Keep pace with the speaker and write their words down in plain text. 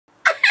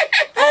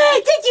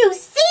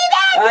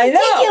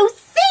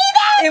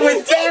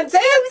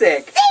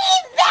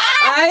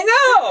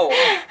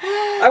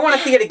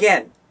want to see it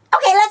again.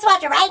 Okay, let's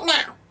watch it right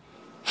now.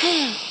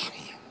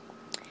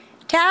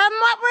 Tell them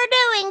what we're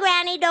doing,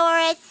 Granny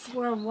Doris.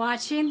 We're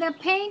watching the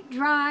paint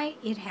dry.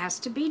 It has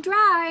to be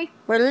dry.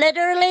 We're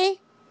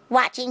literally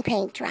watching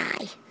paint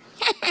dry.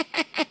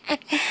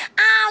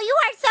 Oh, you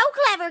are so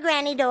clever,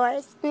 Granny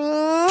Doris.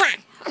 Mwah.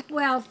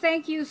 Well,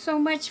 thank you so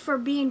much for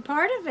being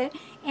part of it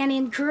and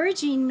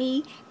encouraging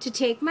me to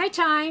take my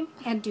time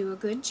and do a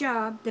good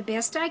job, the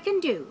best I can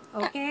do,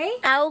 okay?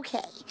 Okay.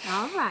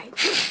 All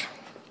right.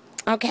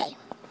 Okay.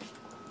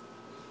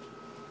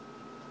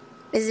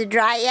 Is it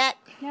dry yet?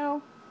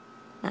 No.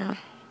 Oh.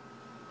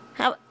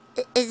 How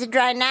is it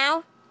dry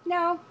now?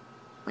 No.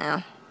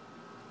 No.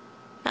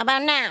 How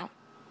about now?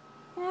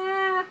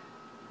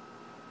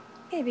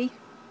 Maybe.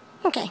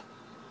 Okay.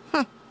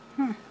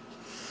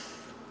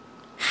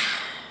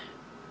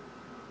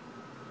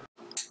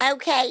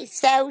 Okay,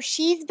 so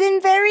she's been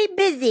very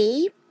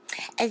busy.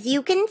 As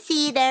you can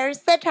see, there's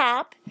the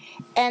top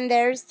and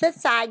there's the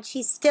side.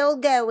 She's still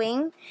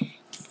going.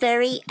 It's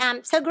very,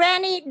 so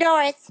Granny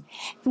Doris,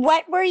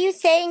 what were you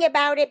saying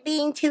about it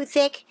being too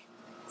thick?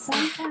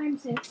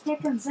 Sometimes it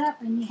thickens up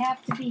and you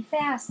have to be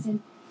fast,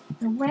 and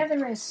the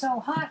weather is so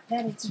hot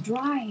that it's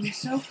drying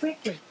so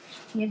quickly.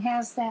 It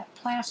has that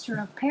plaster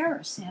of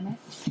Paris in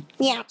it.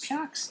 Yeah.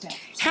 Chalk stuff.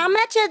 How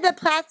much of the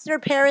plaster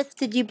of Paris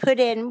did you put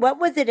in? What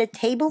was it, a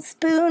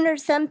tablespoon or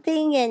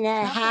something and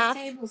a half?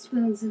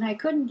 Tablespoons, and I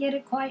couldn't get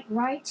it quite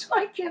right, so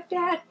I kept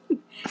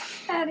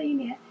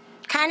adding it.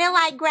 Kind of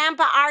like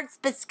Grandpa Art's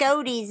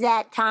biscottis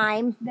that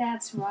time.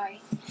 That's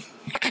right.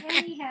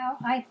 Anyhow,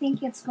 I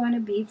think it's going to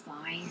be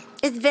fine.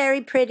 It's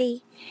very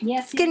pretty.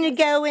 Yes, it's going to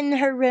go in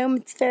her room.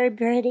 It's very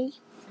pretty.